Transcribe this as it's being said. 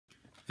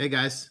Hey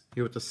guys,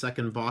 here with the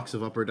second box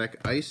of Upper Deck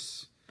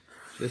Ice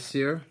this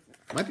year.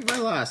 Might be my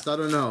last, I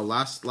don't know.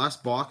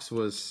 Last box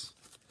was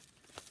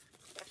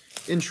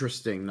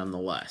interesting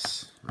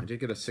nonetheless. I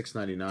did get a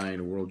 $6.99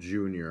 World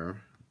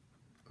Junior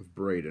of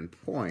Braden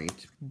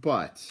Point,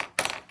 but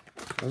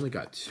only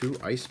got 2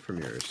 ice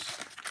premieres.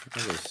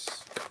 That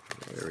was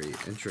very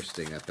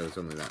interesting that there was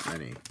only that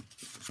many.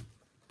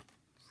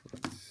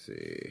 Let's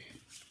see.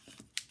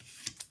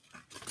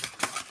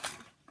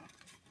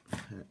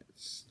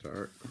 Let's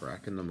start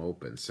cracking them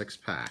open. 6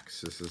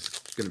 packs. This is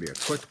going to be a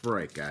quick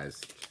break, guys.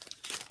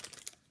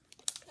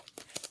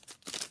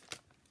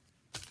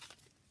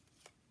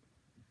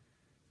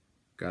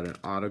 Got an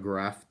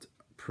autographed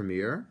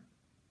premiere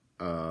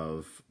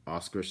of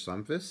Oskar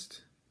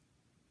Sundqvist.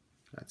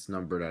 That's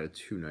numbered out of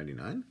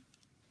 $2.99.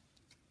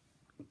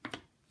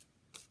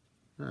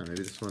 Maybe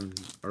this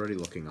one's already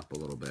looking up a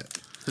little bit.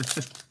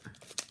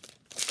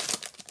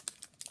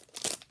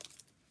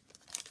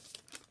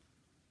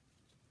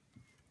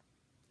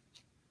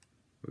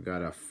 We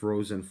got a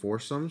Frozen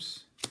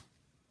Foursomes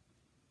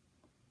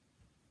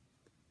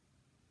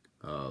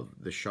of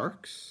the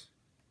Sharks.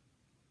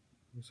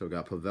 So we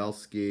got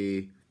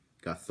Pavelski,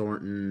 got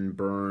Thornton,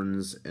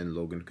 Burns, and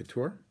Logan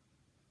Couture.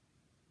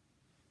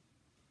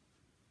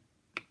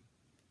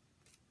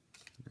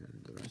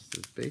 And the rest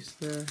is base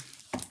there.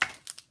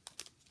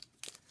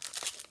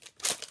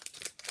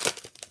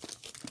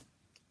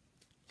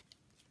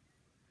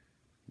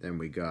 Then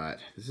we got,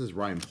 this is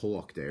Ryan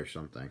Pulock Day or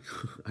something.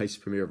 Ice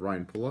premiere of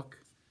Ryan Pulock.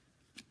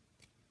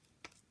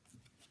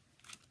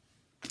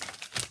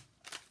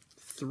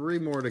 3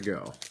 more to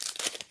go.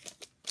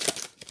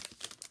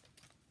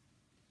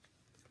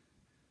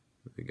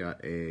 We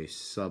got a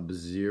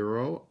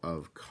Sub-Zero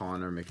of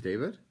Connor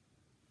McDavid.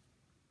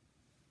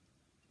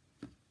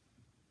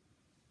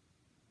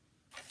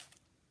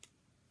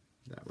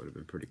 That would have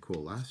been pretty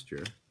cool last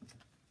year.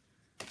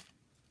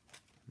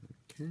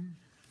 Okay,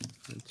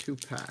 and 2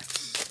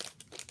 packs.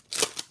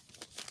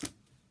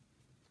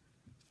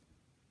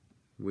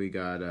 We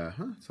got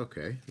it's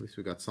okay. At least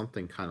we got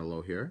something kind of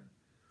low here.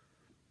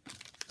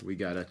 We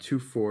got a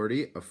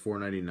 240 of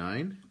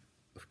 $4.99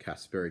 of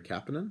Kasperi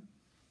Kapanen.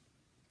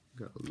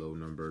 Got a low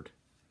numbered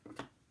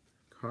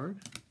card.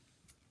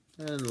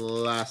 And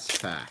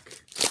last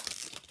pack.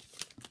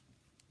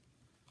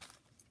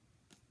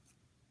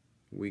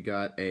 We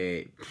got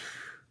a,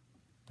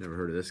 never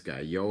heard of this guy,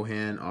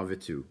 Johan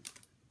Avitu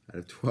at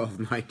a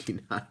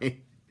 $12.99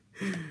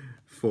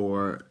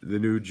 for the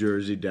New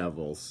Jersey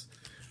Devils.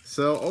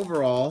 So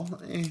overall,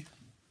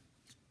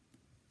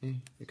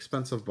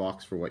 expensive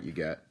box for what you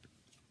get.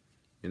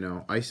 You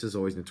know, ice has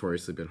always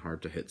notoriously been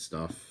hard to hit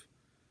stuff.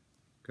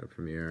 Got a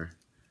premiere.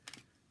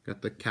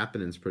 Got the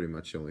Kapanen's pretty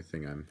much the only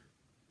thing I'm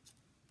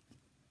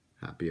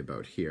happy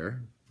about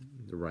here.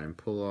 The Ryan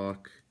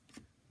Pulock.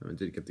 I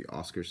did get the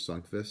Oskar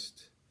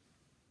Sundqvist.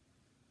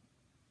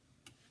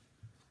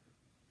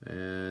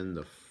 And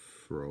the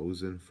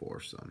Frozen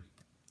Foursome.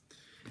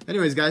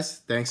 Anyways, guys,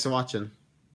 thanks for watching.